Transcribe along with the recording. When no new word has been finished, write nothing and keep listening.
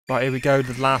Right, here we go,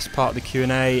 the last part of the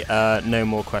Q&A. No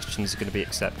more questions are going to be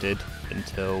accepted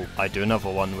until I do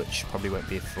another one, which probably won't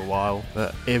be for a while.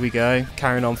 But here we go,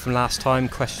 carrying on from last time,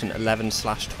 question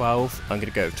 11/12. I'm going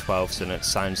to go with 12, so it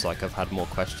sounds like I've had more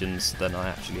questions than I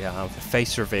actually have.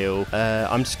 Face reveal.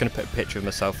 I'm just going to put a picture of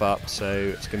myself up, so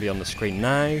it's going to be on the screen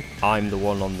now. I'm the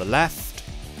one on the left,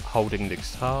 holding the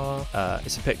guitar.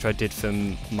 It's a picture I did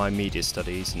from my media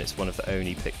studies, and it's one of the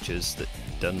only pictures that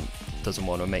doesn't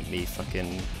want to make me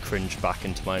fucking cringe back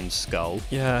into my own skull.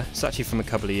 Yeah, it's actually from a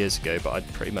couple of years ago, but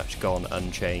I'd pretty much gone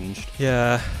unchanged.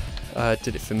 Yeah, I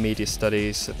did it for media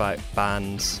studies about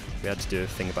bands. We had to do a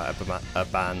thing about a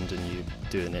band, and you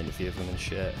do an interview of them and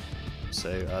shit.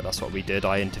 So that's what we did.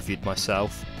 I interviewed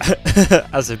myself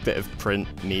as a bit of print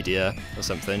media or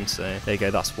something. So there you go.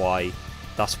 That's why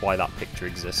that picture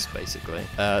exists, basically.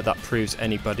 That proves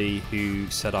anybody who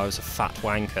said I was a fat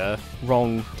wanker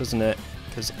wrong, doesn't it?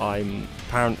 Because I'm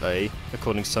apparently,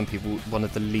 according to some people, one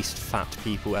of the least fat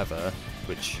people ever,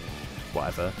 which,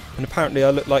 whatever. And apparently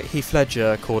I look like Heath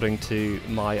Ledger, according to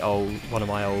one of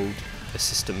my old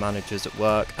assistant managers at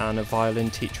work and a violin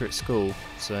teacher at school.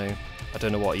 So I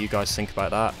don't know what you guys think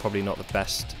about that. Probably not the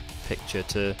best picture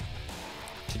to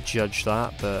judge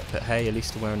that, but hey, at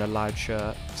least I'm wearing a loud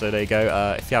shirt. So there you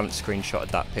go. If you haven't screenshotted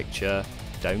that picture,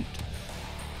 don't.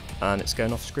 And it's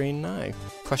going off screen now.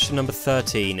 Question number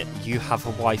 13, you have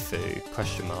a waifu?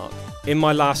 Question mark. In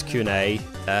my last Q&A,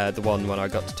 the one when I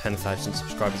got to 10,000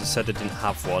 subscribers, I said I didn't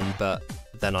have one, but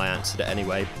then I answered it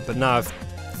anyway. But now I've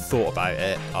thought about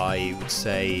it, I would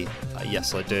say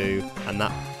yes I do, and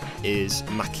that is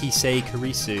Makise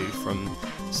Kurisu from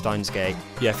Steins Gate.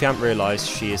 Yeah, if you haven't realised,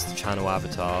 she is the channel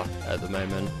avatar at the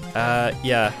moment.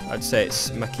 Yeah, I'd say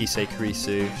it's Makise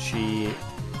Kurisu. She...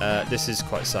 this is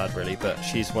quite sad really, but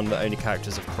she's one of the only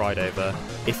characters I've cried over.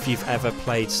 If you've ever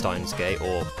played Steins Gate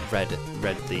or read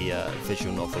the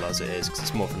visual novel as it is, because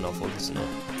it's more of a novel, isn't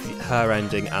it? Her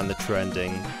ending and the true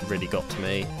ending really got to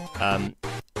me.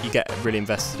 You get really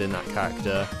invested in that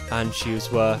character, and she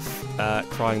was worth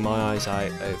crying my eyes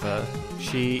out over.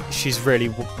 She's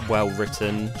really well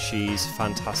written. She's a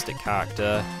fantastic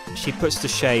character. She puts to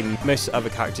shame most other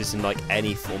characters in like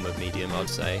any form of medium, I'd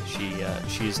say.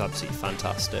 She is absolutely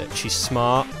fantastic. She's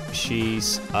smart.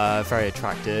 She's very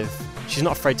attractive. She's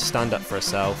not afraid to stand up for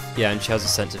herself. Yeah, and she has a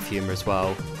sense of humour as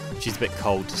well. She's a bit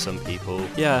cold to some people.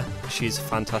 Yeah, she's a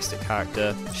fantastic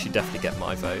character. She'd definitely get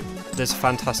my vote. There's a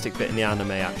fantastic bit in the anime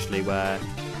actually where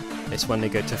it's when they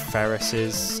go to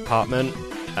Ferris's apartment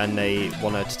and they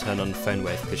want her to turn on the phone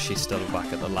wave because she's still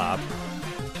back at the lab,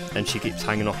 and she keeps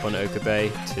hanging up on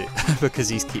Okabe because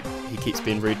he keeps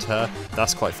being rude to her.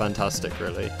 That's quite fantastic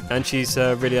really. And she's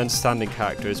a really understanding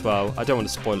character as well. I don't want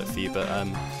to spoil it for you, but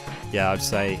yeah, I'd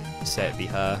say it'd be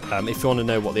her. If you want to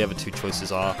know what the other two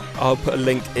choices are, I'll put a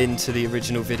link into the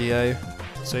original video.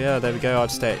 So yeah, there we go. I'd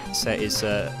say it is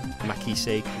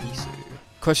Makise Kurisu.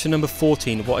 Question number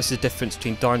 14. What is the difference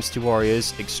between Dynasty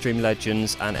Warriors, Extreme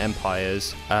Legends and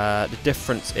Empires? The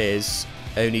difference is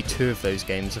only 2 of those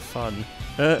games are fun.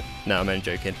 No, I'm only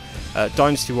joking.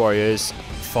 Dynasty Warriors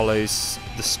follows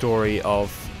the story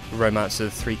of Romance of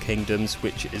the Three Kingdoms,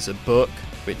 which is a book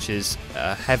which is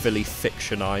a heavily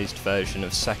fictionalized version of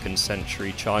 2nd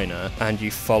century China, and you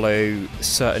follow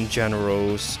certain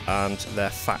generals and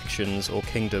their factions or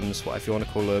kingdoms, whatever you want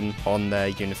to call them, on their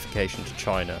unification to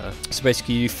China. So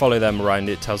basically you follow them around.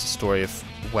 It tells a story of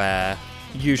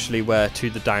usually where to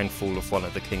the downfall of one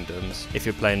of the kingdoms. If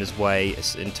you're playing as Wei,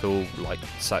 it's until like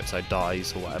Southside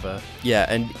dies or whatever. Yeah,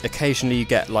 and occasionally you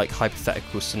get like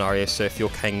hypothetical scenarios, so if your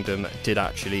kingdom did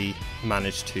actually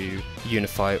manage to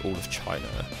unify all of China,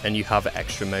 and you have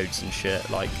extra modes and shit,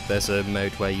 like there's a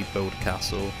mode where you build a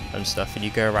castle and stuff, and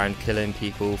you go around killing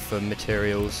people for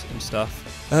materials and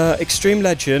stuff. Extreme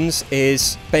Legends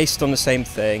is based on the same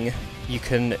thing. You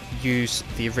can use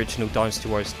the original Dynasty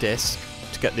Warriors disc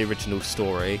to get the original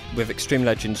story. With Extreme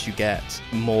Legends you get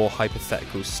more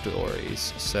hypothetical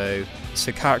stories, so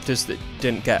characters that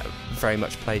didn't get very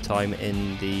much playtime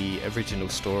in the original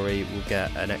story will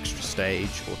get an extra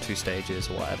stage or 2 stages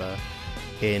or whatever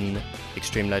in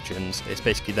Extreme Legends. It's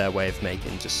basically their way of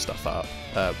making just stuff up,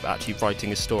 actually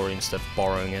writing a story instead of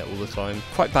borrowing it all the time.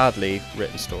 Quite badly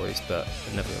written stories, but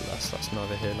nevertheless, that's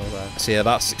neither here nor there. So yeah,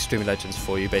 that's Extreme Legends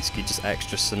for you, basically just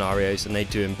extra scenarios, and they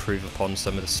do improve upon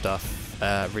some of the stuff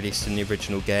released in the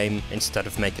original game instead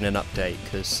of making an update,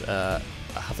 because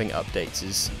having updates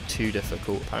is too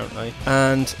difficult apparently.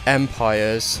 And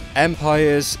Empires,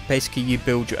 basically you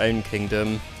build your own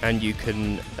kingdom and you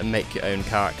can make your own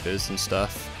characters and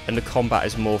stuff. and the combat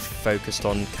is more focused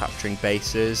on capturing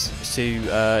bases. So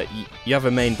you have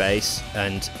a main base,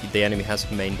 and the enemy has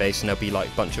a main base, and there'll be like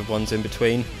a bunch of ones in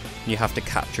between, and you have to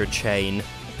capture a chain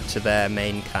to their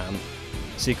main camp,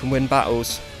 so you can win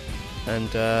battles. And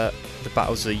the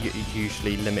battles are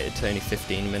usually limited to only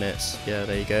 15 minutes. Yeah,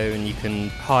 there you go. And you can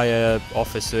hire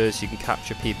officers, you can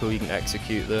capture people, you can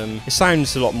execute them. It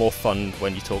sounds a lot more fun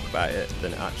when you talk about it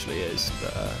than it actually is.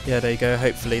 But yeah, there you go.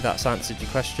 Hopefully that's answered your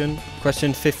question.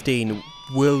 Question 15.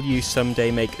 Will you someday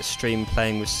make a stream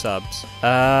playing with subs?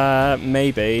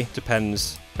 Maybe.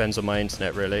 Depends on my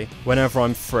internet, really. Whenever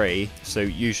I'm free, so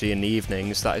usually in the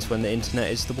evenings, that is when the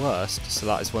internet is the worst. So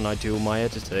that is when I do all my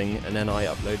editing, and then I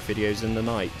upload videos in the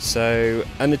night. So,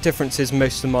 and the difference is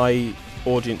most of my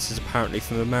audience is apparently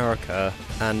from America,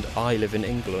 and I live in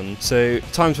England. So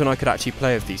times when I could actually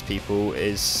play with these people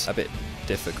is a bit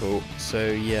difficult. So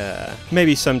yeah,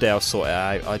 maybe someday I'll sort it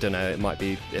out. I don't know, it might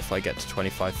be if I get to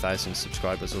 25,000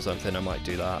 subscribers or something, I might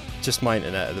do that. Just my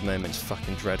internet at the moment is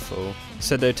fucking dreadful.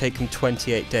 So they'll take them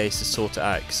 28 days to sort it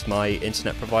out because my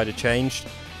internet provider changed,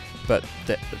 but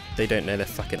they don't know they're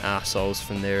fucking assholes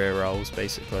from their ear rolls,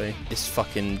 basically. It's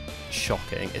fucking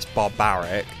shocking. It's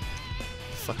barbaric.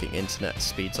 The fucking internet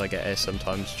speeds I get here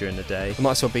sometimes during the day. I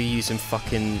might as well be using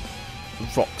fucking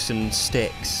rocks and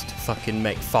sticks to fucking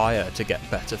make fire to get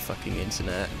better fucking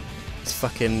internet. It's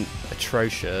fucking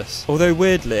atrocious. Although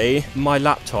weirdly, my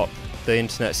laptop, the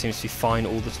internet seems to be fine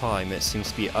all the time. It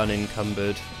seems to be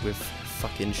unencumbered with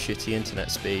fucking shitty internet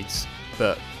speeds.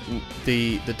 But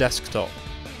the desktop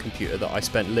computer that I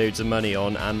spent loads of money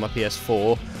on and my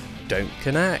PS4 don't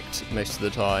connect most of the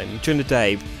time. During the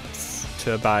day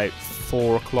to about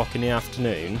 4 o'clock in the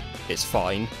afternoon, it's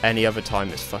fine. Any other time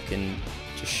it's fucking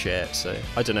just shit. So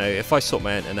I don't know, if I sort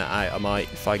my internet out I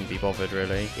might, if I can be bothered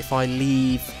really. If I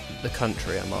leave the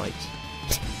country I might.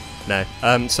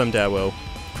 No, someday I will.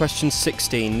 Question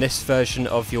 16. This version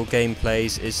of your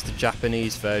gameplays is the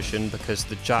Japanese version because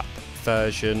the Jap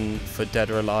version for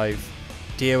Dead or Alive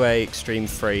DOA Extreme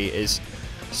Free is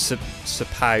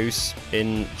supposed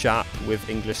in Jap with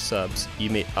English subs.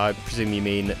 I presume you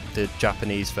mean the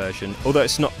Japanese version, although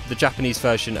it's not. The Japanese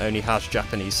version only has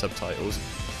Japanese subtitles.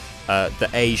 The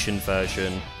Asian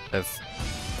version of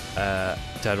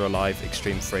Dead or Alive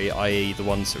Extreme Free, i.e. the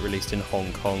ones that released in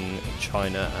Hong Kong,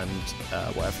 China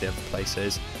and whatever the other place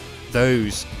is,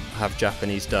 those have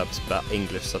Japanese dubs but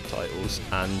English subtitles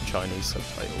and Chinese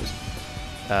subtitles,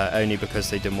 only because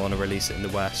they didn't want to release it in the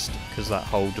West because that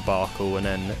whole debacle, and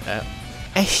then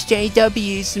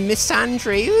SJWs and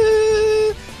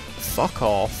misandry, fuck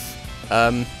off.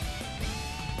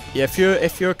 Yeah, if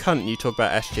you're a cunt and you talk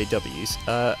about SJWs,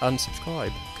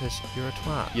 unsubscribe, because you're a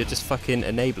twat. You're just fucking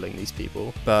enabling these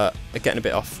people. But getting a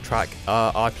bit off track,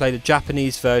 I played a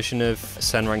Japanese version of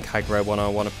Senran Kagura when I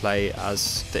want to play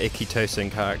as the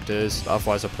Ikitosen characters.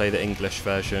 Otherwise I play the English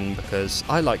version because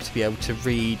I like to be able to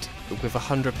read with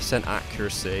 100%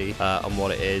 accuracy on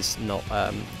what it is, not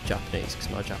Japanese, because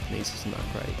my Japanese isn't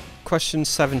that great. Question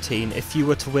 17. If you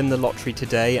were to win the lottery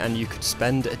today and you could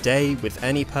spend a day with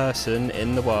any person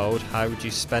in the world, how would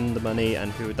you spend the money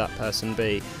and who would that person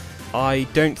be? I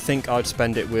don't think I'd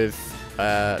spend it with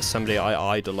somebody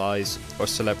I idolise or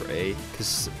celebrity,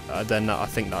 because then I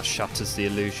think that shatters the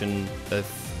illusion of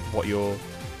what your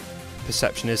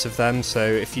perception is of them. So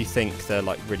if you think they're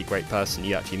like a really great person,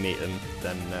 you actually meet them,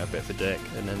 then they're a bit of a dick,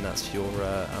 and then that's your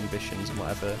ambitions and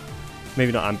whatever.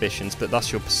 Maybe not ambitions, but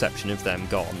that's your perception of them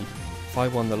gone. If I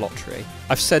won the lottery,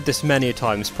 I've said this many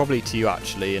times, probably to you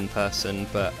actually in person,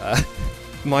 but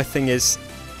my thing is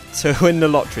to win the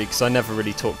lottery, because I never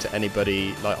really talk to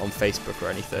anybody like on Facebook or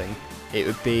anything. It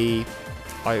would be,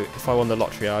 if I won the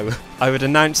lottery, I would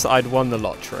announce that I'd won the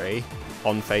lottery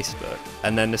on Facebook,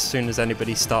 and then as soon as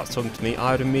anybody starts talking to me,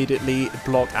 I would immediately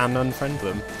block and unfriend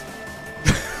them.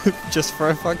 Just for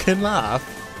a fucking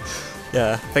laugh.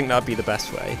 Yeah, I think that'd be the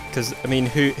best way, because I mean,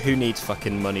 who needs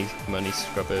fucking money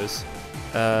scrubbers?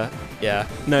 Yeah,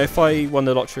 no, if I won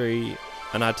the lottery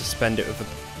and I had to spend it with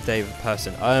a day with a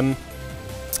person,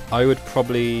 I would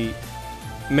probably,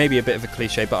 maybe a bit of a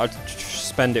cliche, but I'd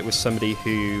spend it with somebody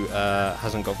who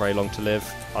hasn't got very long to live.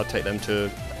 I'd take them to a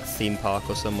theme park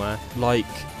or somewhere. Like,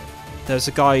 there's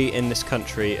a guy in this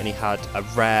country and he had a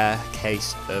rare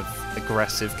case of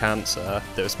aggressive cancer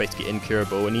that was basically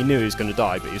incurable, and he knew he was going to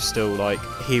die, but he was still like,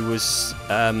 he was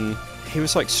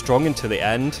like strong until the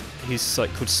end. He's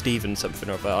like called Steven something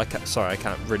or other. I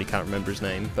can't remember his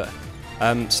name, but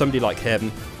somebody like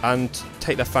him, and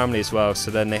take their family as well,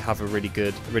 so then they have a really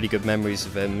good memories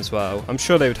of him as well. I'm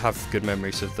sure they would have good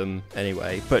memories of them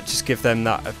anyway, but just give them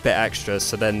that a bit extra,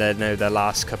 so then they know their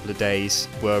last couple of days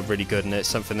were really good, and it's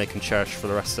something they can cherish for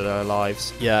the rest of their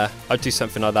lives. Yeah, I'd do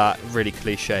something like that. Really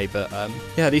cliche, but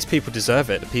yeah, these people deserve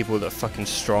it. The people that are fucking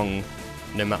strong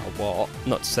no matter what.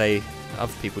 Not to say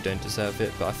other people don't deserve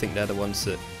it, but I think they're the ones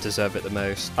that deserve it the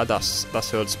most. That's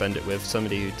who I'd spend it with.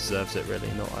 Somebody who deserves it, really,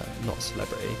 not a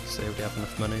celebrity, because they already have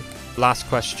enough money. Last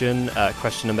question,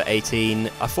 question number 18.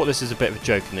 I thought this was a bit of a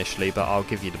joke initially, but I'll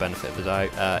give you the benefit of the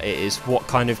doubt. It is, what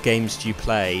kind of games do you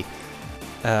play?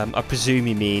 I presume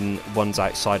you mean ones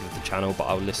outside of the channel, but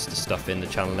I'll list the stuff in the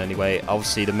channel anyway.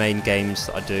 Obviously, the main games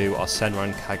that I do are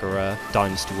Senran Kagura,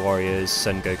 Dynasty Warriors,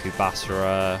 Sengoku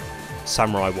Basara,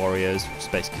 Samurai Warriors, which is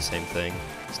basically the same thing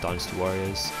as Dynasty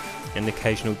Warriors, and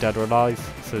occasional Dead or Alive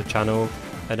for the channel,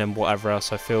 and then whatever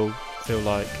else I feel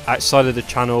like. Outside of the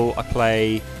channel, I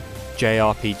play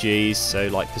JRPGs, so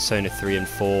like Persona 3 and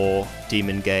 4,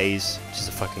 Demon Gaze, which is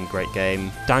a fucking great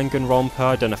game. Danganronpa,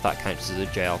 I don't know if that counts as a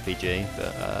JRPG,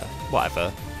 but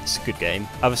whatever, it's a good game.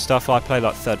 Other stuff, I play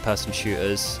like third-person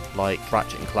shooters, like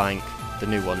Ratchet and Clank. The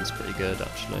new one's pretty good,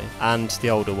 actually. And the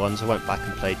older ones, I went back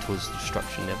and played Tools of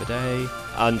Destruction the other day.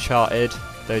 Uncharted,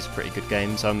 those are pretty good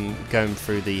games. I'm going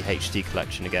through the HD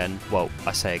collection again. Well,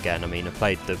 I say again, I mean, I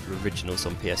played the originals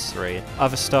on PS3.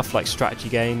 Other stuff like strategy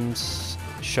games,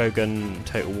 Shogun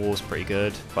Total War's pretty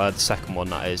good. The second one,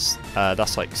 that is,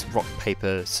 that's like rock,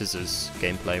 paper, scissors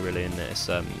gameplay, really, isn't it? It's,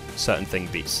 certain thing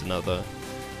beats another.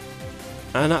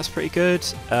 And that's pretty good.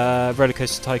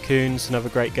 Rollercoaster Tycoon's another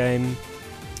great game.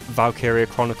 Valkyria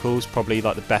Chronicles, probably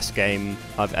like the best game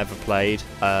I've ever played.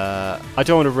 I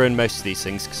don't want to ruin most of these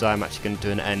things because I'm actually going to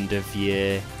do an end of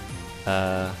year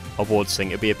awards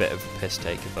thing. It'll be a bit of a piss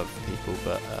take of other people,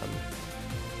 but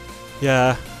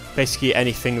yeah, basically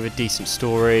anything with a decent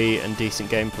story and decent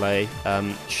gameplay.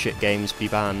 Shit games be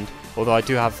banned. Although I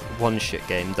do have one shit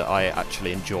game that I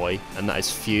actually enjoy, and that is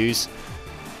Fuse.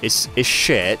 It's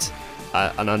shit,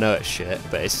 and I know it's shit,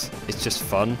 but it's just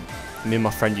fun. Me and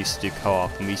my friend used to do co-op,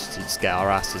 and we used to just get our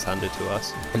asses handed to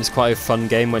us. And it's quite a fun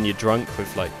game when you're drunk,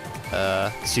 with like,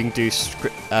 because you can do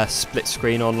split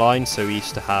screen online. So we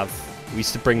used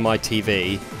to bring my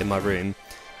TV in my room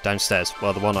downstairs.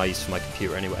 Well, the one I use for my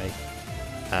computer anyway.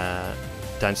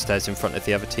 Downstairs in front of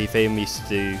the other TV, and we used to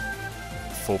do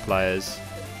 4 players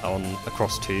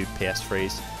across 2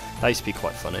 PS3s. That used to be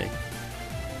quite funny.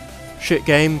 Shit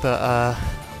game, but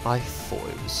I thought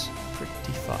it was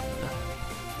pretty fun.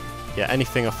 Yeah,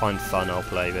 anything I find fun, I'll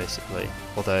play, basically.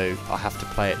 Although I have to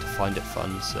play it to find it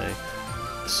fun, so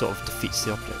it sort of defeats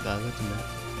the object there, doesn't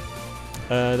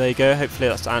it? There you go. Hopefully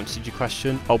that's answered your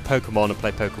question. Oh, Pokemon, I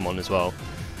play Pokemon as well.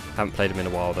 Haven't played them in a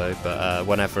while though, but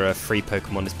whenever a free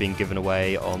Pokemon is being given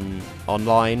away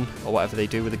online or whatever they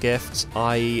do with the gifts,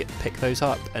 I pick those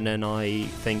up, and then I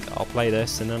think I'll play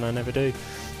this, and then I never do.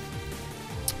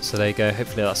 So there you go.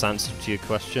 Hopefully that's answered your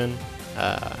question,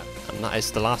 and that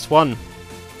is the last one.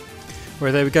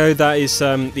 Well, there we go. That is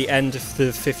the end of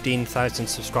the 15,000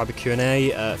 subscriber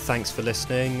Q&A. Thanks for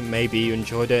listening. Maybe you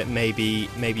enjoyed it. Maybe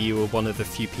you were one of the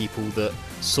few people that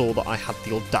saw that I had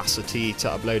the audacity to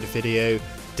upload a video,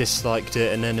 disliked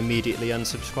it, and then immediately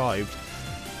unsubscribed.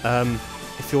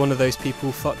 If you're one of those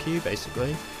people, fuck you,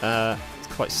 basically. It's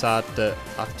quite sad that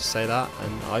I have to say that,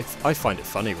 and I find it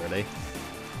funny, really.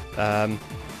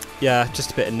 Yeah,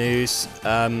 just a bit of news.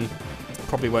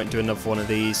 Probably won't do another one of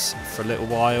these for a little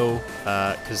while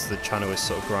because the channel is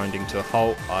sort of grinding to a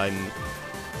halt. I'm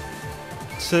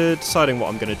deciding what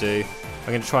I'm going to do. I'm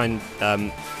going to try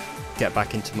and get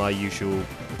back into my usual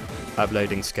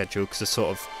uploading schedule because I sort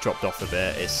of dropped off a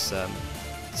bit. It's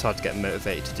hard to get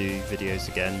motivated to do videos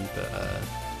again, but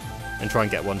and try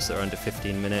and get ones that are under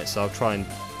 15 minutes. I'll try and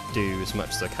do as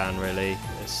much as I can, really.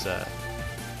 It's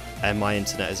and my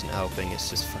internet isn't helping. It's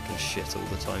just fucking shit all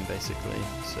the time, basically.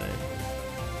 So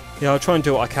yeah, I'll try and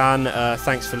do what I can.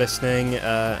 Thanks for listening,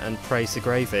 and praise the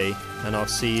gravy. And I'll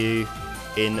see you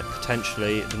in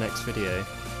potentially the next video.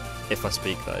 If I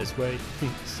speak, that is. Wait.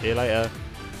 See you later.